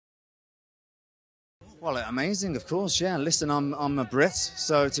Well, amazing, of course, yeah. Listen, I'm a Brit,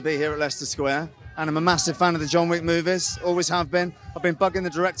 so to be here at Leicester Square, and I'm a massive fan of the John Wick movies, always have been. I've been bugging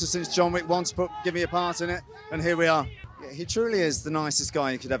the director since John Wick 1 to give me a part in it, and here we are. Yeah, he truly is the nicest guy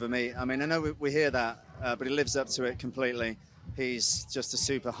you could ever meet. I mean, I know we hear that, but he lives up to it completely. He's just a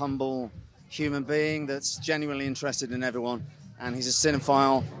super humble human being that's genuinely interested in everyone, and he's a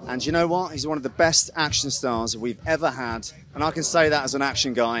cinephile, and you know what? He's one of the best action stars we've ever had, and I can say that as an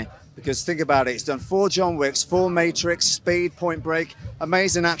action guy. Because think about it, he's done 4 John Wicks, 4 Matrix, Speed, Point Break,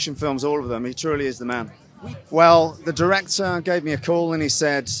 amazing action films, all of them. He truly is the man. Well, the director gave me a call and he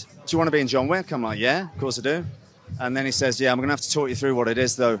said, do you want to be in John Wick? I'm like, yeah, of course I do. And then he says, yeah, I'm going to have to talk you through what it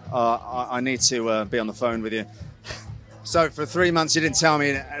is, though. I need to be on the phone with you. So for 3 months, he didn't tell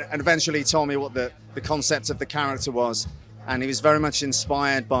me, and eventually he told me what the concept of the character was. And he was very much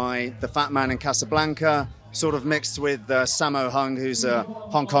inspired by the fat man in Casablanca, sort of mixed with Sammo Hung, who's a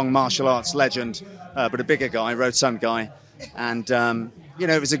Hong Kong martial arts legend, but a bigger guy, rotund guy. And, you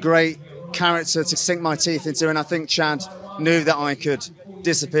know, it was a great character to sink my teeth into, and I think Chad knew that I could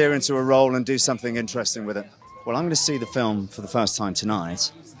disappear into a role and do something interesting with it. Well, I'm going to see the film for the first time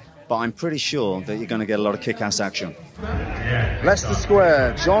tonight, but I'm pretty sure that you're going to get a lot of kick-ass action. Leicester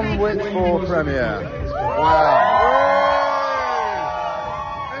Square, John Wick 4 premiere. Wow.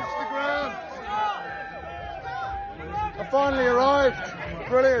 Finally arrived.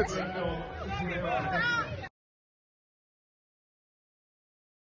 Brilliant.